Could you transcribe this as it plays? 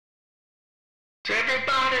Does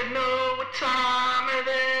everybody know what time it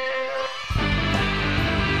is?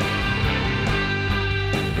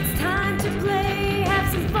 It's time to play,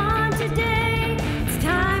 have some fun today. It's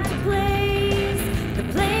time to play the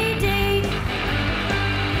Playdate.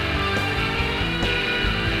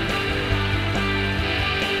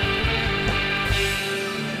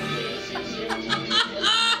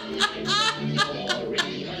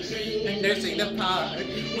 Nursing the part,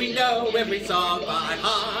 we know every song by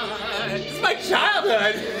heart. It's my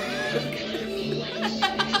childhood.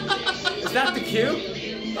 Is that the cue?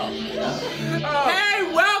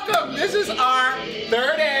 Hey, welcome! This is our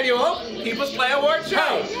third annual People's Play Award show.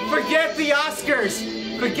 Hey, forget the Oscars.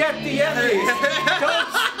 Forget the Emmys. Don't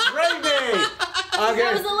spray me. Okay.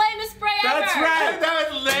 That was the lamest spray ever. That's right.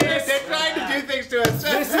 That was lame. They're trying to do things to us.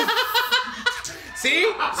 This is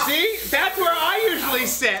See? That's where I usually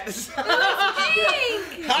sit.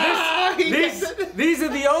 these are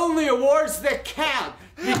the only awards that count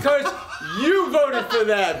because you voted for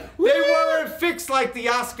them. They weren't fixed like the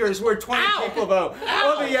Oscars where 20 people vote,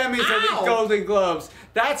 or the Emmys or the Golden Globes.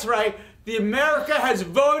 That's right. The America has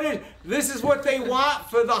voted. This is what they want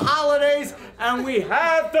for the holidays, and we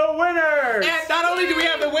have the winners. And not only do we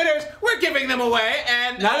have the winners, we're giving them away,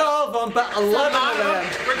 and Not all of them, but 11 of them.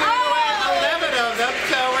 We're giving away 11 of them.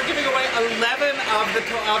 So we're giving away 11 of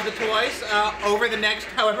the toys over the next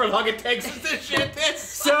however long it takes us to ship this.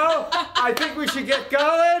 So I think we should get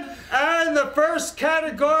going. And the first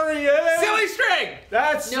category is Silly string.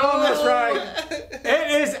 That's almost right.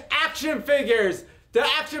 It is action figures. The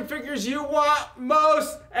action figures you want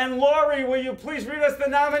most. And Lori, will you please read us the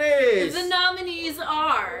nominees? The nominees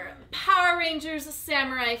are Power Rangers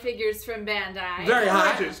Samurai figures from Bandai. Very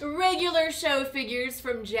hot. Regular show figures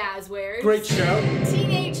from Jazzwares. Great show.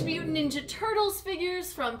 Teenage Mutant Ninja Turtles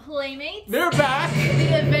figures from Playmates. They're back.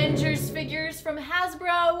 The Avengers figures from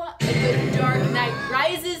Hasbro. The Dark Knight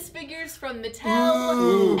Rises figures from Mattel.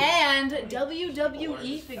 Ooh. And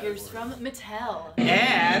WWE figures from Mattel.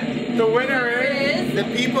 And The winner is the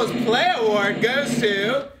People's Play Award goes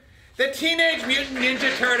to the Teenage Mutant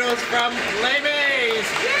Ninja Turtles from Playmates.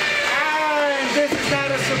 And this is not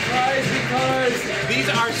a surprise because These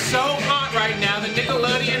are so hot right now. The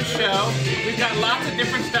Nickelodeon show. We've got lots of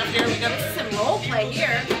different stuff here. We got Some role play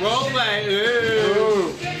here. role play.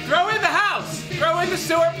 Ooh. Throw in the house. Throw in the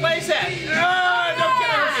sewer playset. Oh, don't get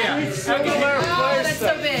over here. similar Oh, that's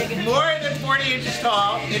so place. big. More than 40 inches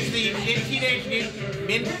tall. It's the Teenage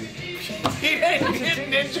Mutant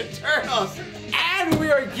Ninja Turtles. And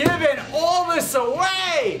we are giving all this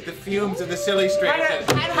away. The fumes of the silly string.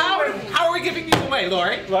 How are we giving these away,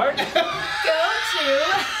 Lori? Lori? Go to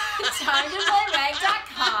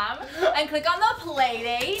timetoplaymag.com and click on the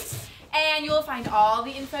Playdate, and you will find all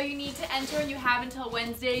the info you need to enter, and you have until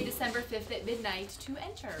Wednesday, December 5th at midnight to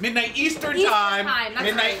enter. Midnight Eastern Eastern time. time, that's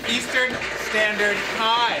Midnight right. Eastern Standard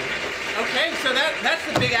Time. Okay, so that's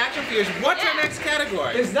the big action figures. What's our Yeah. next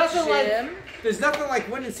category? There's nothing like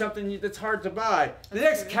winning something that's hard to buy. The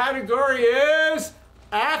next category is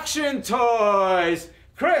action toys.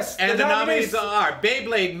 Chris, And the nominees are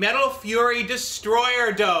Beyblade Metal Fury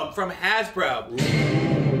Destroyer Dome from Hasbro.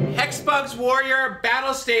 Hexbug's Warrior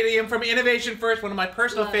Battle Stadium from Innovation First, one of my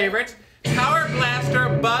personal favorites. Power Blaster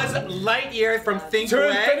Buzz Lightyear from To Thinkway.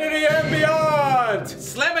 infinity and beyond.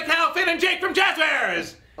 Slim McCall, Finn, and Jake from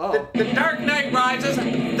Jazzwares. Oh. The Dark Knight Rises,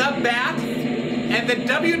 The Bat, and the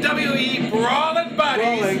WWE Brawlin'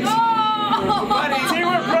 Buddies. Oh! Buddies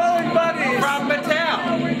Teamwork Rolling Buddies. from Mattel.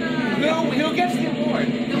 Who gets the award?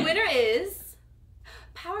 The winner is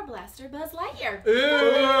Power Blaster Buzz Lightyear. Ooh.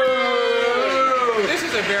 This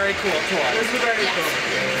is a very cool toy. This is very Yes. cool.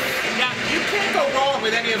 Now, you can't go wrong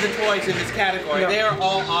with any of the toys in this category. No. They are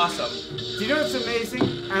all awesome. Do you know what's amazing?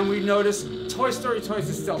 And we noticed Toy Story toys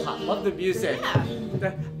is still hot. Love the music.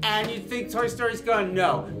 Yeah. And you'd think Toy Story's gone.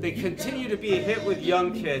 No. They continue to be a hit with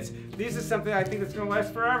young kids. These are something I think that's going to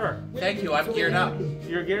last forever. Thank you. I'm geared up.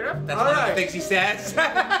 You're geared up? That's All one of right. the things he says.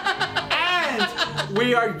 And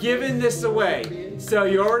we are giving this away. So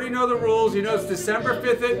you already know the rules. You know it's December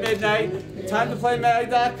 5th at midnight.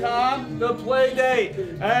 TimeToPlayMag.com, the play date.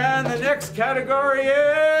 And the next category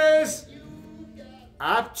is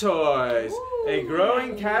app toys. A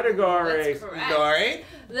growing category. That's correct. Lori?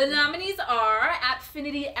 The nominees are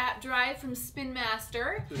Appfinity App Drive from Spin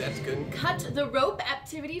Master, Ooh, that's good. Cut the Rope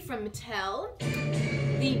Activity from Mattel,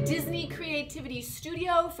 the Disney Creativity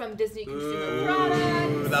Studio from Disney Consumer Ooh,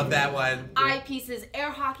 Products, love that one. Eyepieces Air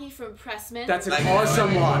Hockey from Pressman, That's an Like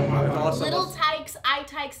awesome one. An awesome Little one. Tykes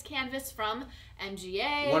iTykes Canvas from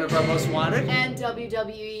MGA, One of our most wanted. and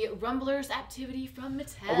WWE Rumblers Activity from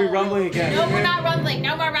Mattel. Are we rumbling again? No, we're not rumbling.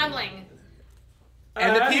 No more rumbling.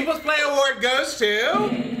 And the People's Play Award goes to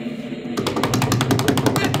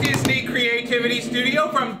the Disney Creativity Studio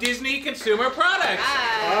from Disney Consumer Products.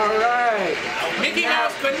 All right. Mickey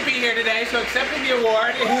Mouse couldn't be here today, so accepting the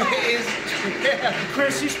award is...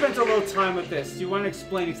 Chris, you spent a little time with this. Do you want to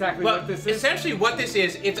explain exactly Well, what this is? essentially what this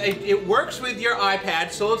is, it works with your iPad,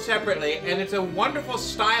 sold separately, and it's a wonderful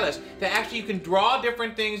stylus that actually you can draw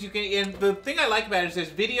different things. You can, and the thing I like about it is there's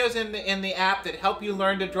videos in the app that help you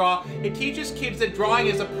learn to draw. It teaches kids that drawing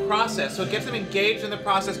is a process, so it gets them engaged in the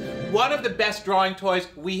process. One of the best drawing toys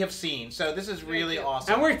we have seen, so this is really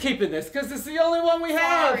awesome. And we're keeping this because it's the only one we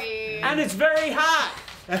have. Sorry. And it's very hot.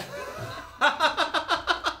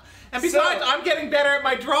 And besides, I'm getting better at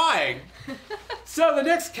my drawing. So the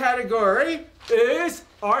next category is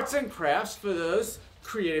arts and crafts for those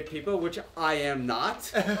creative people, which I am not.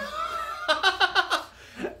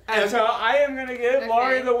 And so I am going to give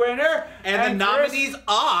Laurie the winner. And the Chris, nominees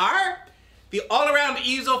are the all-around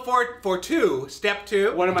easel for two, step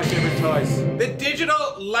 2. one of my favorite toys. The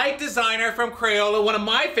digital light designer from Crayola, one of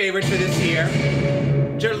my favorites for this year.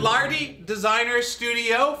 Gilardi Designer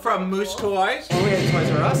Studio from Moose Toys. Only at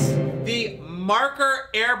Toys R Us. The marker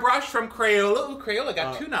airbrush from Crayola. Ooh, Crayola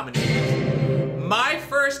got 2 nominations. My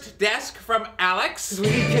First Desk from Alex. We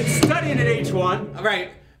need kids studying at H1. All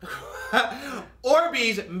right.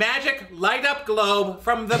 Orbeez Magic Light Up Globe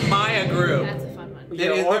from the Maya Group. That's a fun one.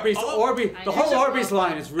 Yeah, is- Orbeez, oh, the whole Orbeez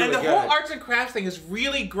line is really And the good. whole arts and crafts thing has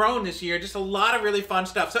really grown this year. Just a lot of really fun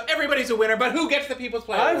stuff. So everybody's a winner, but who gets the People's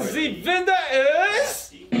Play And Award? the winner is...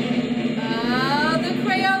 The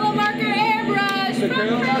Crayola marker airbrush The from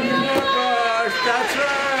Crayola marker airbrush. That's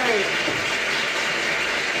right.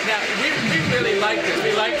 Now, we really like this.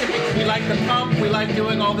 We like the pump. We like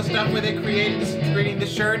doing all the stuff with it, creating the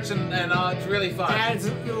shirts, and it's really fun. And it's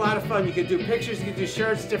a lot of fun. You can do pictures, you can do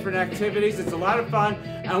shirts, different activities. It's a lot of fun.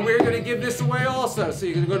 And we're going to give this away also. So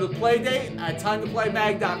you can go to Playdate at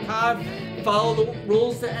timetoplaymag.com. Follow the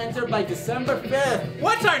rules to enter by December 5th.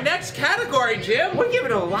 What's our next category, Jim? We're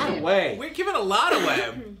giving a lot away. We're giving a lot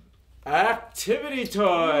away. Activity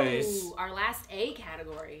toys. Ooh, our last A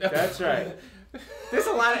category. That's right. There's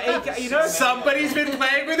a lot of you know. Somebody's been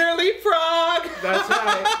playing with their leapfrog. That's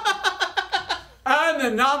right. And the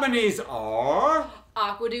nominees are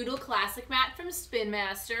Aquadoodle Classic Mat from Spin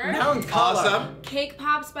Master. now in color. Awesome. Cake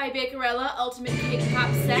Pops by Bakerella Ultimate Cake Pop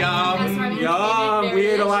Set. Yum, from SRM Yum. Entertainment. We Very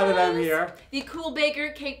ate a lot of them delicious. here. The Cool Baker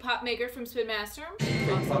Cake Pop Maker from Spin Master.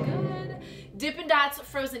 Also good. Dippin' Dots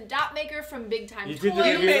Frozen Dot Maker from Big Time You Toys. did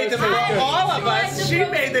the You made them for all of us. She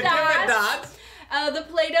made the Dippin' Dots. The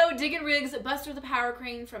Play-Doh Dig and Rigs Buster the Power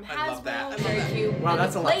Crane from Hasbro. I love that. I love Very that. cute. Wow, and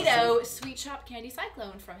that's the a lot to Play-Doh Sweet Shop Candy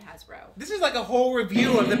Cyclone from Hasbro. This is like a whole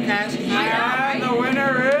review of the past year. And the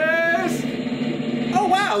winner is... Oh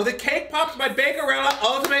wow, the Cake Pops by Bakerella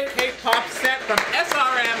Ultimate Cake Pop Set from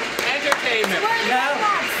SRM Entertainment.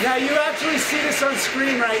 Now you actually see this on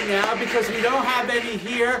screen right now because we don't have any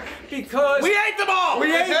here because We ate them all!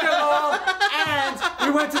 we ate them all and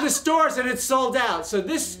we went to the stores and it's sold out. So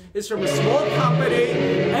this is from a small company,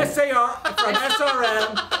 SAR from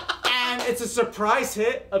SRM, and it's a surprise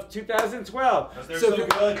hit of 2012. They're so good.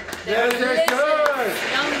 They're Delicious. good.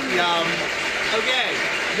 Yum. Okay,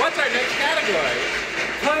 what's our next category?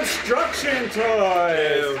 Construction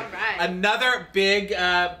toys. All right. Another big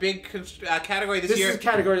category this This year. is a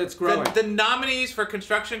category that's growing. The nominees for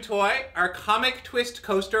construction toy are Comic Twist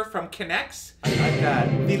Coaster from Kinex, I like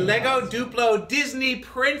that. the Lego Duplo Disney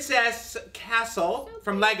Princess Castle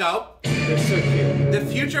from Lego, They're so cute. the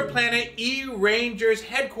Future Planet E-Rangers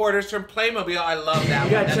Headquarters from Playmobil. I love that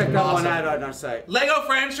You one. gotta That's check that awesome. one out on our site. Lego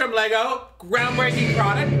Friends from Lego, groundbreaking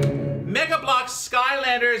product. Mega Bloks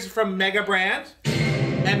Skylanders from Mega Brand.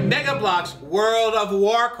 And Mega Bloks World of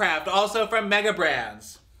Warcraft, also from Mega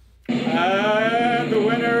Brands. And the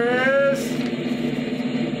winner is...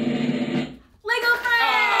 Lego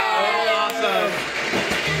Friends! Awesome.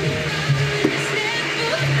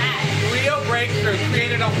 Real breakthrough.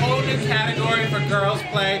 Created a whole new category for girls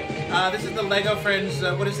play. This is the Lego Friends,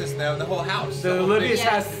 what is this though? The whole house. So The whole Olivia's thing.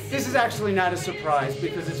 has, this is actually not a surprise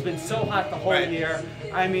because it's been so hot the whole Right. year.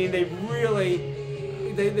 I mean, they really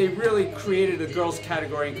created a girls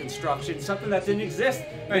category in construction, something that didn't exist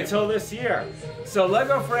Right. until this year. So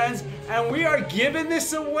Lego Friends, and we are giving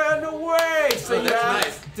this away. So Oh, you that's have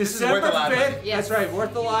nice. This is December worth a lot of 5th. money. Yes. That's right,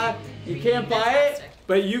 worth a lot. You can't buy Fantastic. it,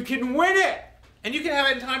 but you can win it. And you can have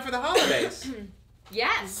it in time for the holidays.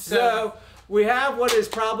 Yes. So we have what is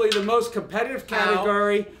probably the most competitive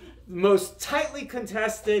category, most tightly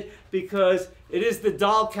contested because it is the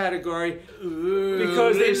doll category. Ooh.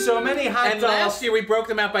 Because there's so many hot And dolls. last year we broke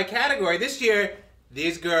them out by category. This year,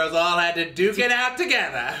 These girls all had to duke it out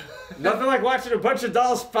together. Nothing like watching a bunch of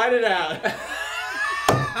dolls fight it out.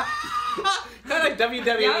 Kind of like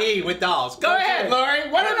WWE with dolls. Go ahead, Lori.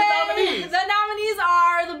 What are the nominees? The nominees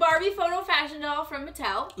are the Barbie photo fashion doll from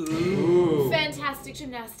Mattel. Ooh. Fantastic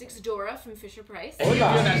Gymnastics Dora from Fisher-Price. Oh, you're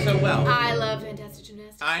doing that so well. I love Fantastic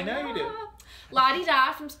Gymnastics. I know you do.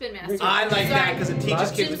 La-di-da from Spin Master. I like that because it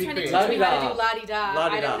teaches kids to Jim's be trying to teach creative. me how to do la-di-da.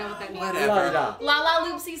 La-di-da. I don't know what that means. Whatever. La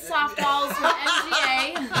Loopsy Soft Dolls from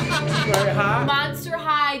MGA. Very hot. Monster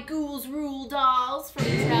High Ghouls Rule Dolls from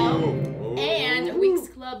Mattel. Ooh. And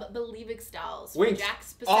Winx Club Believix Dolls from Winx. Jack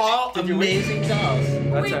Specific. All Did you amazing dolls.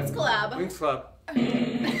 Winx Club. Winx Club. Do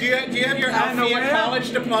you have your And the Althea winner?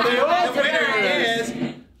 College diploma? The The winner winners. is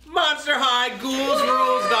Monster High Ghouls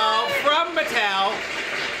Rules doll from Mattel.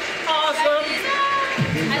 Awesome.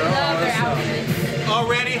 I love their outfits.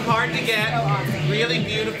 Already hard to get. So awesome. Really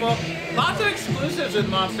beautiful. Lots of exclusives with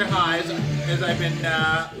Monster High as I've been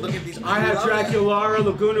looking at these. I have love it. Draculara,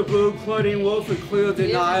 Laguna Blue, Claudine Wolf, and Cleo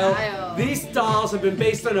Denial. Denial. These dolls have been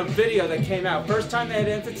based on a video that came out. First time they had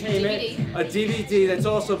entertainment, a DVD that's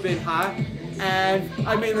also been hot. And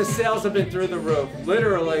I mean, the sales have been through the roof.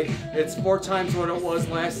 Literally, it's 4 times what it was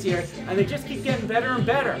last year, and they just keep getting better and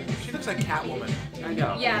better. She looks like Catwoman. I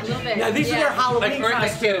know. Yeah, a little bit. Now these are their Like Halloween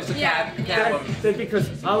Ernest Kid is costumes. a Yeah. Catwoman. That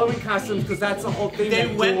because Halloween costumes, because that's the whole thing. They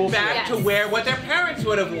with went ghouls. back Yes. to wear what their parents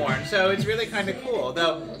would have worn, so it's really kind of cool.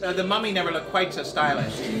 Though the mummy never looked quite so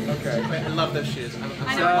stylish. Okay. I love those shoes.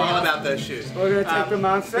 I I'm know. all about those shoes. We're gonna take the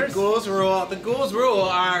monsters. The ghouls rule. The ghouls rule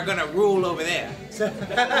are gonna rule over there. So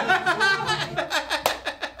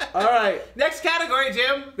All right. next category,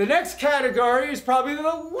 Jim. The next category is probably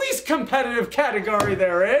the least competitive category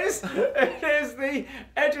there is. It is the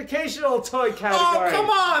educational toy category. Oh, come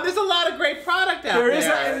on! There's a lot of great product out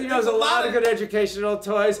there. There's a lot of good educational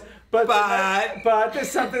toys, but there's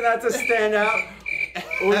something that's a standout.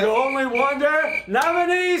 We only wonder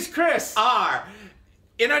nominees, Chris. Are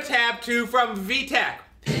Inner Tab 2 from VTech,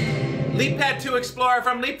 LeapPad 2 Explorer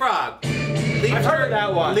from Leapfrog, I've heard of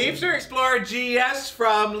that one. Leapster Explorer GS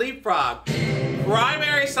from Leapfrog,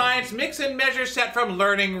 Primary Science Mix and Measure Set from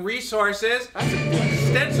Learning Resources, That's a good.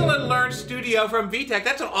 Stencil and Learn Studio from VTech.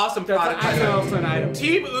 That's an awesome product. That's also an item.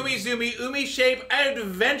 Team Umizoomi Umi Shape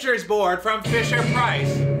Adventures Board from Fisher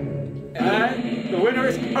Price. And the winner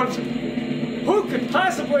is who could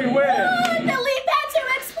possibly win? The LeapPad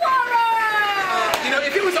 2 Explorer! You know,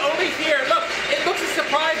 if it was only here, look, it looks as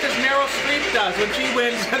surprised as Meryl Streep does when she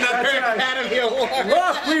wins another That's right. Academy Award.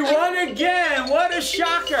 Look, we won again! What a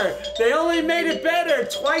shocker! They only made it better.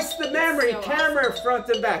 Twice the memory, So camera front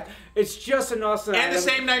and back. It's just an awesome And the item.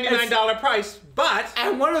 same $99 price, but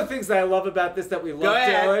And one of the things that I love about this that we love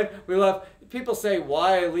ahead. doing, we love, people say,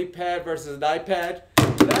 why a LeapPad versus an iPad?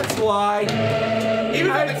 That's why. even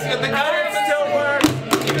though And it still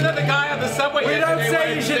works. even though the guy on the subway We don't yesterday say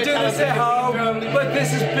wanted you to should do tell this us at that home, it's but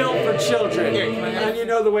this is built for children. Here, can I have And you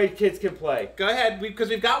know the way kids can play. Go ahead, because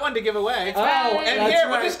we've got one to give away. Oh, right. and that's here,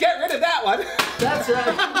 right. we'll just get rid of that one. That's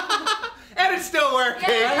right. And it's still working.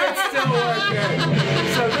 And it's still working.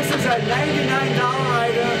 So this is a $99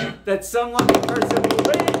 item that some lucky person will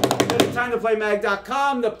win. Go to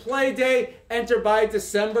TimeToPlayMag.com, the Playdate, enter by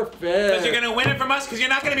December 5th. Because you're going to win it from us, because you're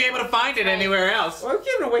not going to be able to find it anywhere else. We're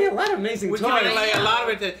giving away a lot of amazing We're toys. giving away a lot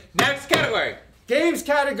of it. Next category. Games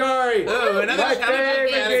category. Ooh, another My challenging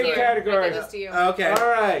favorite category. game category. I give this to you. Okay. All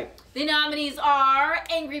right. The nominees are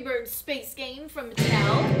Angry Birds Space Game from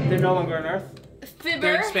Mattel, They're no longer on Earth. They're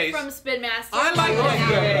Fibber in space. from Spin Master. I like that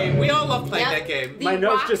game. We all love playing Yep. that game. The My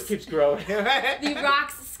nose Rocks- just keeps growing. The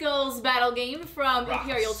Rocks Skulls Battle Game from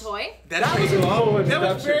Imperial Toy, That's That pretty was a cool cool. That was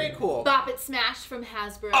introduction. very cool. Bop It Smash from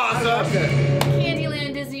Hasbro, Awesome.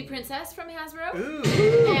 Candyland Disney Princess from Hasbro, Ooh.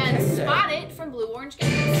 and okay. Spot It from Blue Orange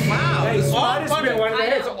Games. Wow. Hey, It's all Spot has fun- been one of the I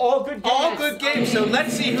hits. know. All good games. All good games. So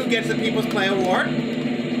let's see who gets the People's Play Award.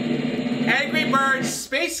 Angry Birds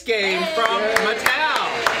Space Game from Mattel.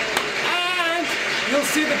 And you'll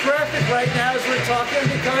see the graphic right now as we're talking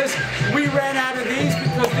because we ran out of these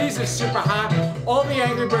because these are super hot. All the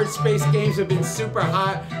Angry Birds Space games have been super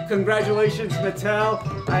hot. Congratulations, Mattel.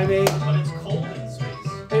 I mean, But it's cold in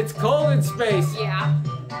space. it's cold in space. Yeah.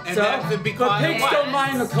 And So, that would be but called pigs what? don't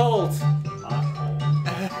mind the cold.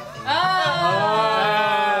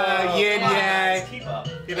 Oh. Yin yang. Keep up.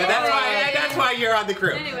 You know, that's why you're on the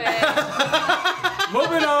crew. Anyway.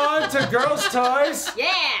 Moving on to girls' toys.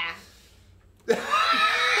 Yeah.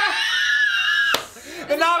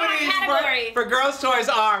 The nominees category. for girls' toys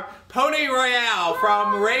are Pony Royale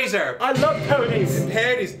from Razor. I love ponies.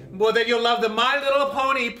 Parodies. Well, then you'll love the My Little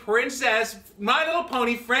Pony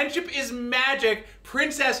Friendship is Magic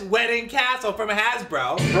Princess Wedding Castle from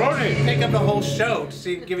Hasbro. Brony. Take up the whole show to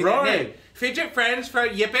see, give you that Brony. name. Fidget Friends for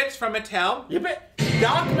Yippets from Mattel. Yippet.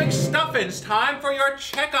 Doc McStuffins, time for your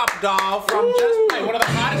checkup doll from Just Play, one of the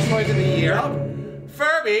hottest toys of the year.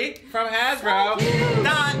 Furby from Hasbro.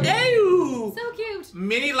 Ew. So cute.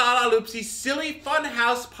 Mini Lala Loopsy Silly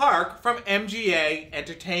Funhouse Park from MGA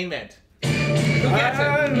Entertainment. Who gets it?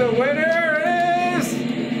 And the winner is...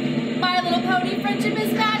 My Little Pony Friendship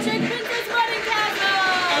is Magic Princess Wedding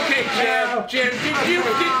Castle. Okay, Jim, did you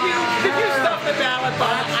stuff the ballot I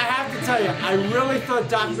box? have to tell you, I really thought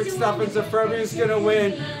Doc McStuffins of Furby was going to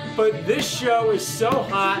win, but this show is so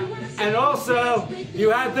hot, and also, you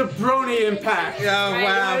had the Brony impact. Oh,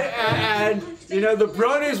 wow. And you know, the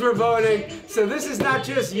Bronies were voting, so this is not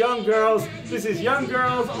just young girls, this is young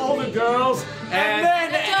girls, older girls, and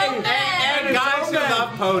then And guys who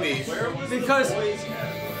love ponies. because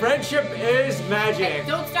friendship is magic.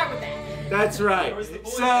 Don't start with that. That's right.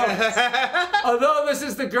 So, although this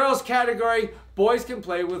is the girls category, boys can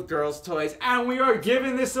play with girls' toys, and we are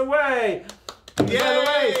giving this away. By the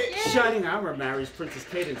way, Yay! Shining Armor marries Princess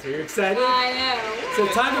Cadence. Are you excited? I know. So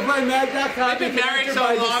time to play Mag.com. I've been married so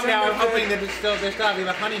long now, I'm hoping that they're still having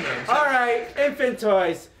the honeymoon. So. All right, infant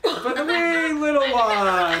toys for the wee little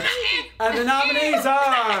ones. And the nominees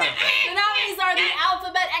are... The nominees are the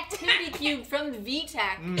Alphabet Activity Cube from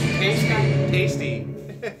VTech. Tasty.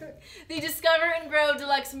 The Discover and Grow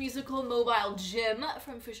Deluxe Musical Mobile Gym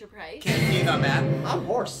from Fisher-Price. Can't teeth on that. I'm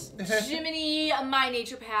horse. Jiminy My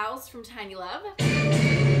Nature Pals from Tiny Love.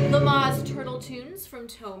 Lamaze Turtle Tunes from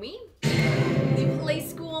Tomy. The Play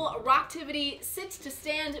School Rocktivity Sit to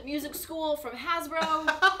Stand Music School from Hasbro.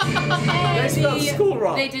 And They spelled school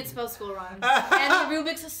wrong. They did spell school wrong. And the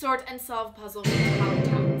Rubik's Sort and Solve Puzzle from Tally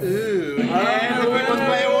Tots. Ooh, and the People's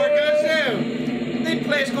Play Award goes to the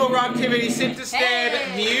Play School Rocktivity Sit to Stand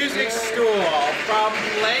Hey. Music School from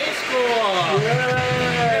Play School.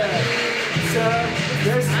 Yeah. So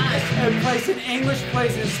this plays in English,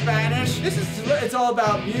 plays in Spanish. It's all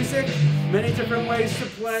about music, many different ways to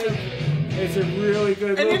play. It's a really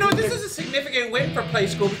good. And you know, little this is a significant win for Play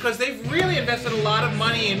School because they've really invested a lot of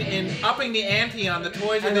money in upping the ante on the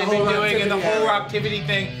toys that And the they've been whole doing and the activity, whole yeah. Rocktivity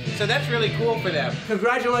thing. So that's really cool for them.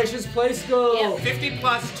 Congratulations, Play School. Yeah. 50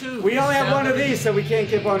 plus 2. We only have one of these, so we can't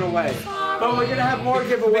give one away. But we're gonna have more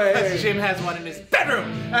Because giveaways. Jim has one in his bedroom.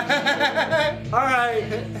 All right.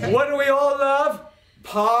 What do we all love?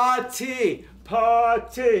 Party.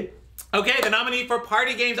 Party. Okay, the nominee for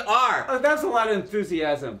party games are Oh, that's a lot of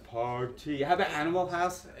enthusiasm. Party. How about Animal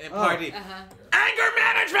House? Party Anger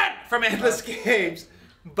Management from Endless Games,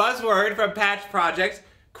 Buzzword from Patch Projects,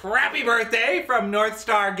 Crappy Birthday from North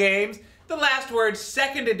Star Games, The Last Word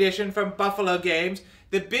 2nd Edition from Buffalo Games,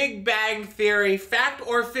 The Big Bang Theory Fact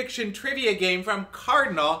or Fiction Trivia Game from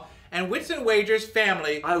Cardinal, and Wits and Wagers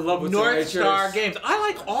Family. I love Wits and North Wagers. Star Games. I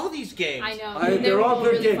like all these games. I know. They're all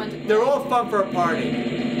good really fun to games. play. They're all fun for a party.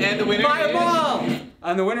 And the winner Buy them is all.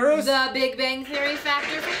 And the winner is The Big Bang Theory Fact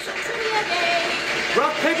or Fiction Trivia Game.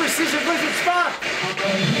 Rock, Paper, Scissors, Lizard,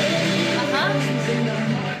 Spot.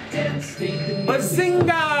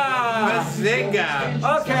 Bazinga.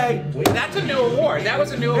 Bazinga. Okay. That's a new award. That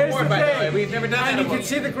was a new Here's award, the by the thing. way. We've never done that And you before. can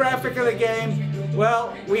see the graphic of the game.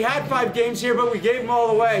 Well, we had 5 games here, but we gave them all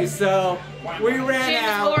away, so we ran Jim's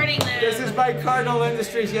out. hoarding them. This is by Cardinal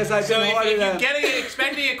Industries. Yes, I've So been if hoarding them. you're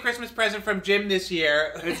expecting a Christmas present from Jim this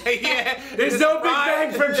year, yeah, There's no Big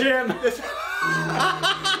Bang for Jim. All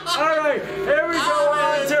right, here we go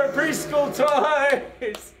on to preschool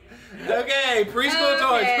toys. Okay, preschool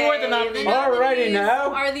toys. Who are the nominees? Alrighty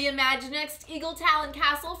now. Are the Imaginext Eagle Talent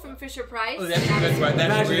Castle from Fisher Price. Oh, that's a good one. That's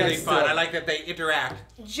Imagine really that's fun. still- I like that they interact.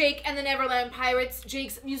 Jake and the Neverland Pirates,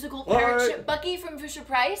 Jake's musical What? pirate ship Bucky from Fisher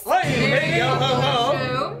Price. Hey, Yo ho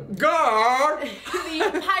ho. Two, Guard.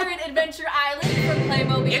 the Pirate Adventure Island from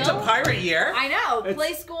Playmobil. It's a pirate year. I know. It's-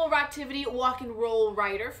 Play School Rocktivity Walk and Roll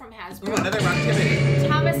Rider from Hasbro. Ooh, another activity.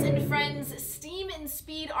 Thomas and Friends Steam and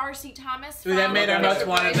Speed RC Thomas Ooh, from that made our most Fisher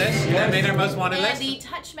wanted Price. list. That made our most wanted And list. the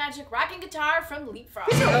Touch Magic Rocking Guitar from Leapfrog.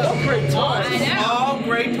 All great toys. I know. All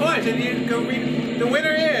great toys. And you go read. The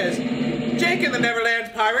winner is Jake and the Neverland's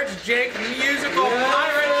Pirates. Jake musical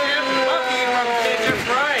pirate ship Bucky from Fisher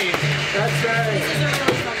Price. That's right. This is a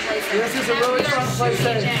really fun place. This is a really fun place.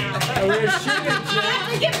 Now. And we're shooting, I have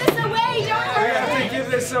Jake. to give this away, don't We have worry. to give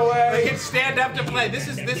this They away. can stand up to play. This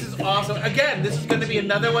is awesome. Again, this is going to be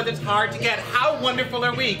another one that's hard to get. How wonderful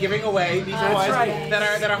are we giving away these That's toys right.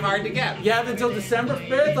 that are hard to get? You have until December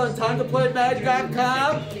 5th on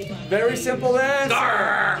TimeToPlayMag.com. Very simple answer.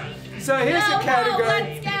 Grrr. So here's the category.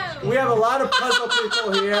 Let's go. We have a lot of puzzle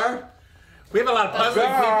people here. We have a lot of puzzling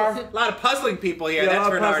There people. A lot of puzzling people here. We have That's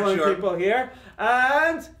a for lot of darn puzzling sure. people here.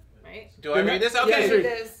 And Right. Do I read this? Yes, Okay. read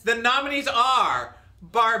this. The nominees are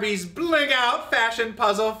Barbie's Bling Out Fashion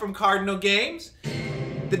Puzzle from Cardinal Games,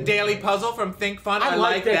 the Daily Puzzle from Think Fun. I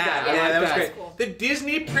like that. I Yeah, like that was that. great. That's cool. The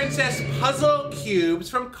Disney Princess Puzzle Cubes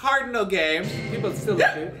from Cardinal Games. people still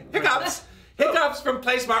Hiccups. Hiccups from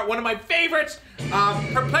PlaySmart, one of my favorites.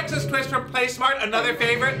 Perplexus Twist from PlaySmart, another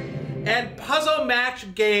favorite. And Puzzle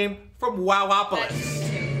Match Game from Wowopolis.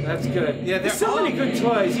 That's good. Yeah, there's they're so many all- good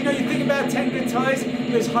toys. You know, you think about 10 good toys,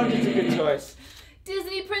 there's hundreds of good toys.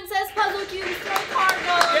 Disney Princess Puzzle Cubes from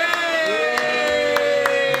Cardinal.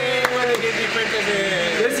 Yay! What a Disney princess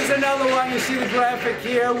is. This is another one. You see the graphic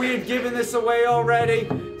here. We had given this away already.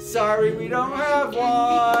 Sorry, we don't have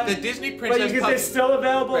one. The Disney But Princess they're Puzzle. still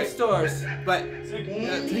available in Right. stores. But,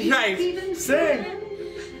 right. Sing.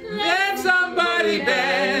 Then somebody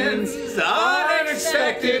bends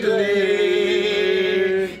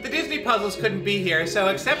unexpectedly. The Disney puzzles couldn't be here, so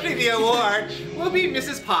accepting the award will be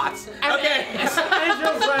Mrs. Potts. Okay.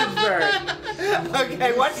 Angel Flansburgh.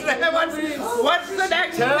 Okay, what's the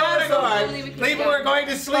next Tell us category? People are going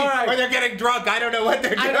to sleep All right. or they're getting drunk. I don't know what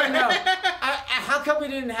they're doing. I don't know. How come we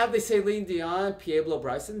didn't have the Celine Dion, Pueblo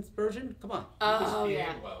Bryson's version? Come on. Oh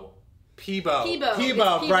yeah. Peebo. Peebo. It's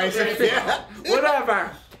Peebo, Peebo, Bryson. right? Yeah.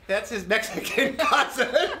 Whatever. That's his Mexican cousin.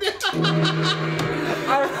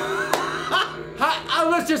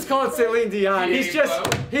 Let's just call it Celine Dion. He's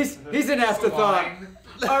an afterthought.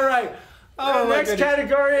 All right. Oh, The my next goodness.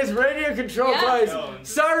 category is radio control Yeah. toys.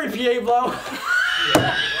 Sorry, Pueblo.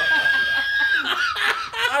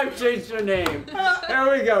 I've changed your name. There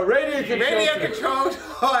we go. Radio control. Radio toys. control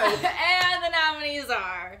toy. And the nominees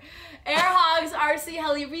are Airhogs RC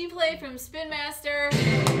Heli Replay from Spin Master,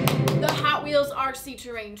 the Hot Wheels RC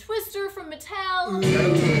Terrain Twister from Mattel, the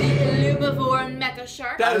Illumivore Mecha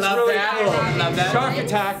Shark, That is love really that. cool. I love that. Shark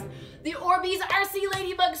Attack. the Orbeez RC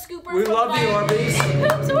Ladybug Scooper We from love the Orbeez.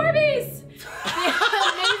 Oops, Orbeez! The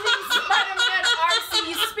Amazing Spider-Man RC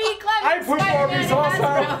Speed Climbing I poop Spider-Man Orbeez also.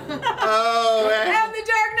 Hasbro. Oh, man. And the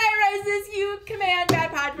Dark Knight Rises You Command Bad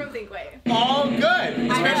Pod from Thinkway. All good,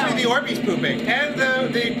 especially the know. Orbeez pooping. And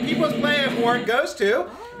the People's Play Award goes to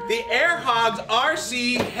the Airhogs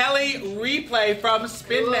RC Heli Replay from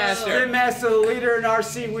Spin Master. Spin Master, the leader in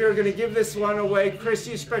RC. We are going to give this one away. Chris,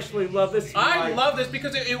 you especially love this. I love this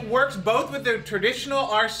because it works both with the traditional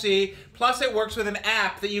RC, plus it works with an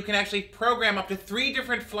app that you can actually program up to 3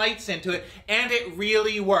 different flights into it, and it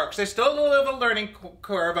really works. There's still a little bit of a learning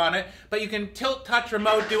curve on it, but you can tilt, touch,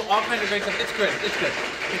 remote, do all kinds of great stuff. It's good. It's good.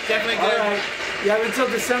 It's definitely All good. right. You have until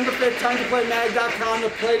December 5th. Time to play mag.com, the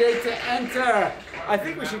Playdate to enter. I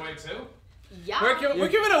think we should. Yeah. We're giving away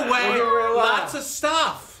giving away a lot. lots of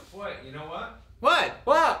stuff. Boy, you know what? What?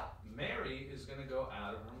 What? Mary is gonna go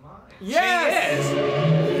out of her mind. Yes! She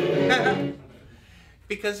is.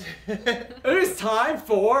 Because It is time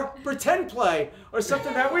for pretend play, or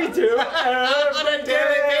something that we do on a every daily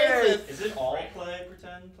day. basis. Is it all play,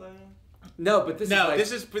 pretend play? No, but this No,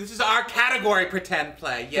 is like this is our category pretend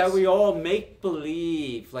play. Yes. that we all make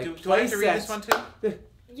believe, like do play I have to read this sets. one too?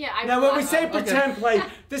 Yeah, I Now, when we forgot. say pretend play,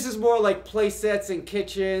 this is more like play sets and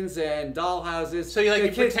kitchens and dollhouses. So you like The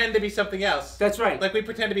to kids- pretend to be something else? That's right. Like we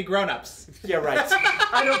pretend to be grown-ups. Yeah, right.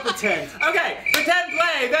 I don't pretend. Okay, pretend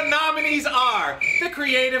play. The nominees are the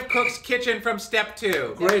Creative Cook's Kitchen from Step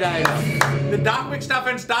 2, Great item. the Doc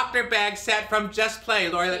McStuffins Doctor Bag Set from Just Play.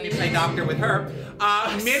 Lori let me play Doctor with her.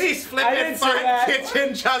 Minnie's Flip I and didn't say Fun that.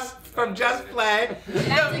 Kitchen from Just Play.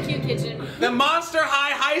 That's a cute kitchen. The Monster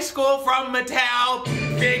High School from Mattel.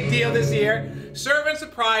 Big deal this year. Serve and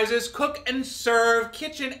Surprises, Cook and Serve,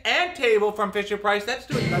 Kitchen and Table from Fisher Price. That's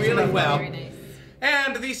doing really well. Very nice.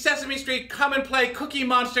 And the Sesame Street Come and Play Cookie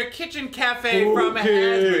Monster Kitchen Cafe from Cookie.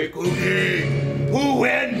 Hasbro. Cookie. Who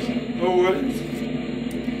wins?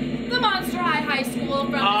 The Monster High School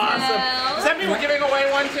from Awesome. Mattel. Does that mean we're giving away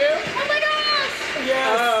one too? Oh my gosh!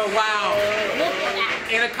 Yes. Oh, wow. Look at that.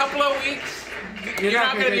 In a couple of weeks, you're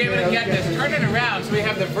not going to be able to get this. Turn it around so we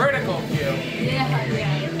have the vertical view. Yeah,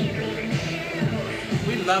 yeah.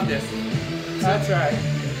 We love this. That's right.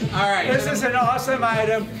 All right. This is an awesome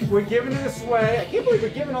item. We're giving this away. I can't believe we're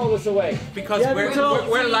giving all this away. Because Yeah, we're until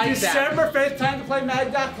like that. December 5th, time to play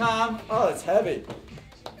mag.com. Oh, it's heavy.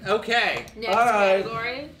 Okay. Next All right.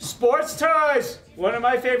 category. Sports toys. One of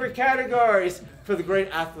my favorite categories for the great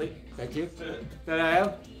athlete. Thank you. That I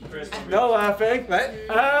am. Chris, No laughing. What?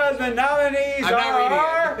 The nominees I'm not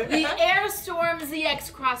are reading The Airstorm Z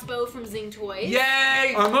 3X crossbow from Zing Toys.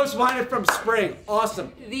 Yay! Our most wanted from spring.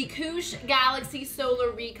 Awesome. The Koosh Galaxy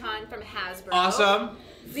Solar Recon from Hasbro. Awesome.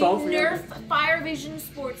 The Phone for you. Nerf Fire Vision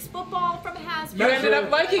Sports Football from Hasbro. You ended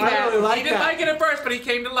up liking I that. really like He didn't that. like it at first, but he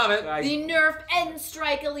came to love it. The Nerf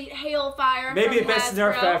N-Strike Elite Hailfire Maybe from the best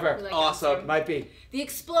Hasbro. Nerf ever. You like Awesome. that? Might be. The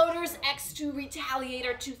Exploders X2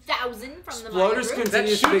 Retaliator 2000 from the Exploders Maya Group. That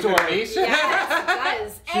continues to be shoots good. Orbeez. Yes, it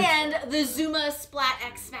does. And the Zuma Splat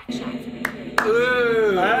X Smack Shot.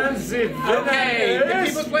 Ooh. And the Okay, the winner is-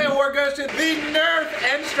 People's Play Award goes to the Nerf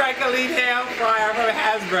N-Strike Elite Hail Fryer from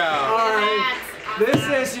Hasbro. All right. That's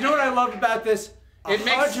This is, you know what I love about this? It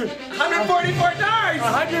makes 100 144 darts.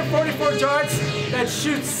 144 darts that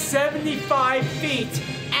shoot 75 feet.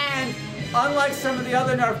 And unlike some of the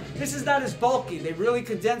other Nerf, this is not as bulky. They really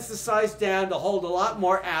condense the size down to hold a lot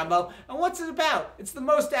more ammo. And what's it about? It's the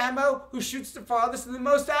most ammo, who shoots the farthest, and the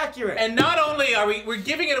most accurate. And not only are we're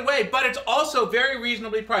giving it away, but it's also very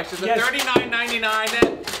reasonably priced. It's a Yes.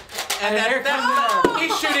 $39.99. And here comes the Nerf.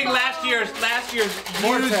 he's shooting last year's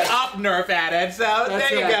More used test. up Nerf at it. So That's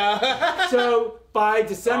there you go. So by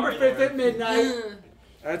December Sorry, 5th at midnight,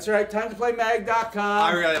 that's right, timetoplaymag.com.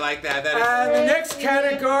 I really like that. That is. And the next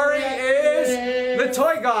category is the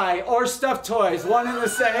toy guy or stuffed toys. One and the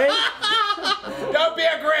same. Don't be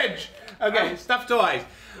a Grinch. Okay, stuffed toys.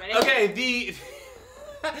 Ready? Okay,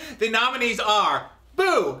 the nominees are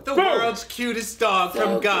Boo, the world's cutest dog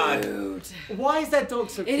from God. Why is that dog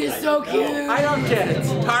so cute? It is so cute. I don't get it.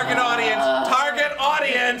 Target audience, target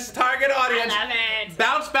audience, target audience. I love it.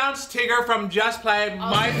 Bounce Bounce Tigger from Just Play,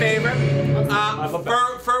 my favorite.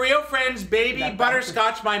 For Real Friends, Baby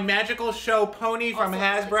Butterscotch, my magical show pony from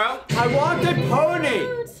Hasbro. I want the pony.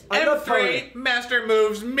 I love pony. M3, Master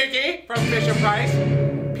Moves Mickey from Fisher Price.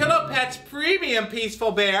 Pillow Pets Premium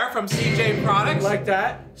Peaceful Bear from CJ Products. Like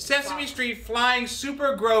that. Sesame Street Flying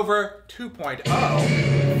Super Grover 2.0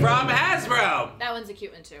 from Hasbro. That one's a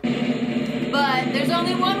cute one too. But there's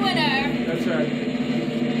only one winner. That's right.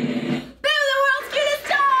 Boo, the world's cutest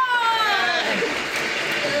dog!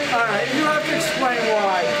 All right, you have to explain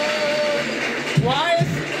why. Why is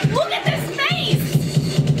Look at this face!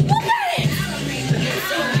 Look at it!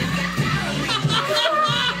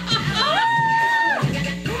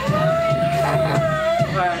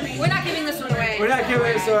 All right, We're not giving this one away. we're not giving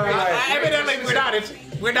this away. Evidently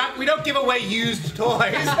we're not. We don't give away used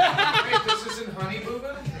toys. Wait, this isn't Honey Boo Boo?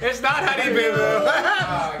 It's not Honey Boo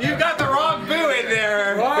Boo. You got the wrong boo in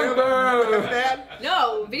there. Wrong boo.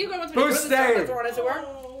 No, video game wants me to Who's put this staying? on as it were.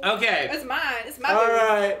 Okay. It's mine. It's my All boo.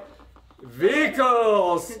 right.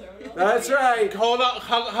 Vehicles. That's right. Hold on.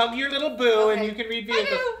 Hug your little boo, and Okay. you can read Hi,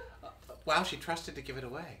 vehicles. boo. Wow, she trusted to give it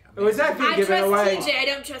away. Was that being I given trust away? TJ, I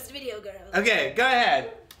don't trust video girls. Okay, go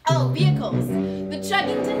ahead. Oh, vehicles. The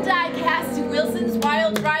Chuggington Diecast Wilson's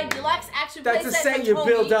Wild Ride Deluxe Action That's a Playset set from you Tomy.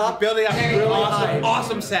 build up. Building up Very really cool. awesome,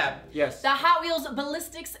 awesome set. Yes. The Hot Wheels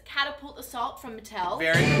Ballistics Catapult Assault from Mattel.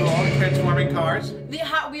 Very cool. Transforming cars. The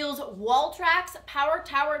Hot Wheels Wall Tracks Power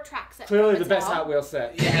Tower Track Set Clearly from the best Mattel. Hot Wheels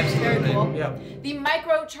set. Yeah, Very absolutely. cool. Yep. The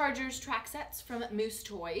Micro Chargers track sets from Moose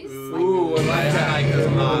Toys. Ooh, I like that. I like those a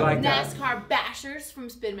lot. I like that. NASCAR Bashers from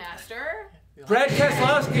Spin Master. Brad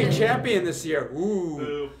Keselowski, champion this year. Ooh.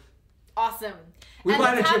 Boo. Awesome. We and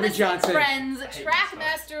wanted the Jimmy Thomas Johnson. Friends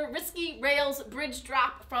Trackmaster Risky Rails Bridge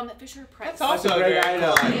Drop from Fisher Price. That's also That's a great very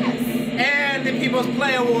item. cool. And the People's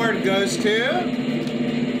Play Award goes to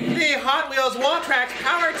the Hot Wheels Wall Tracks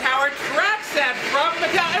Power Tower Track Set from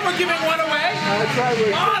Mattel. And we're giving one away. That's right.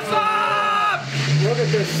 we're- Awesome! Look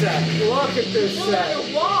at this set. Look at this Build set. on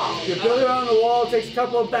the wall. You build it on the wall, it takes a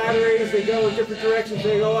couple of batteries, they go in different directions,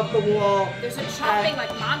 they go up the wall. There's a chopping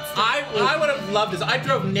like monster. I would have loved this. I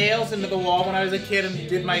drove nails into the wall when I was a kid and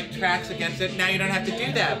did my tracks against it. Now you don't have to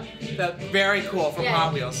do that. That's very cool from Yeah.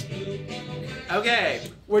 Hot Wheels. Okay.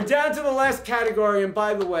 We're down to the last category, and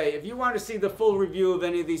by the way, if you want to see the full review of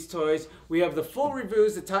any of these toys, we have the full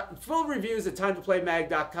reviews at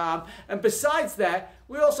timetoplaymag.com. And besides that,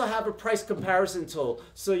 we also have a price comparison tool,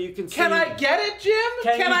 so you can see. Can I get it, Jim?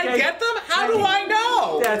 Can you I get them? How can do you- I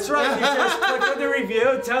know? That's right. You just click on the review.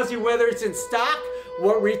 It tells you whether it's in stock,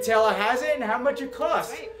 what retailer has it, and how much it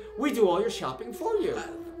costs. Right. We do all your shopping for you.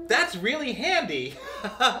 That's really handy.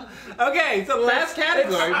 Okay, so the last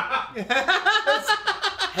category.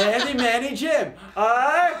 Handy Manny Jim.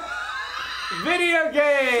 Video So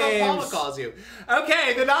games. Mama calls you.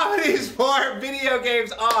 Okay, the nominees for video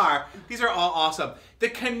games are, these are all awesome. The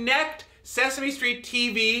Kinect Sesame Street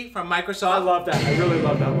TV from Microsoft. I love that. I really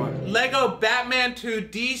love that one. Lego Batman 2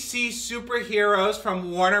 DC Superheroes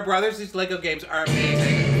from Warner Brothers. These Lego games are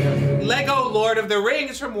amazing. Lego Lord of the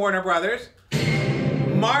Rings from Warner Brothers.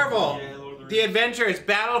 Marvel Yeah, Lord of the The Adventures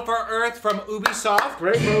Battle for Earth from Ubisoft.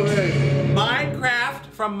 Great movie. Minecraft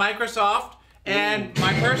from Microsoft. And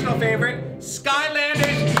my personal favorite,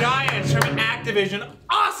 Skylanders Giants from Activision.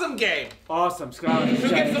 Awesome game. Awesome, Skylanders. Who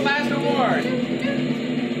gets the last award?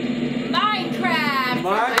 Minecraft.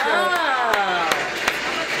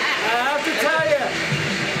 I have to tell you,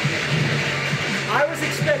 I was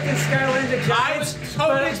expecting Skylanders Giants. I was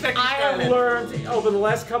totally expecting I have Skylanders. learned over the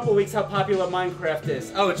last couple of weeks how popular Minecraft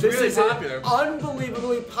is. Oh, it's this really is popular. An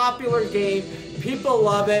unbelievably popular game. People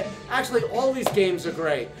love it. Actually, all these games are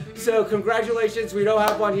great. So congratulations. We don't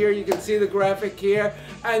have one here. You can see the graphic here.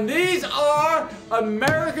 And these are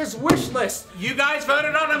America's wish list. You guys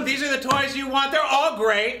voted on them. These are the toys you want. They're all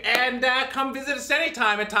great. And come visit us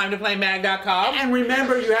anytime at timetoplaymag.com. And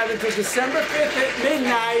remember, you have until December 5th at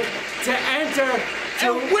midnight to enter.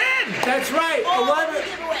 And win! That's right. All 11. the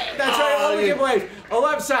giveaways. That's right. All the yeah. giveaways.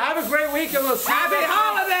 11. So have a great week, and we'll see you Happy next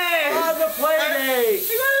holidays! on the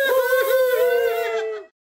Playdate.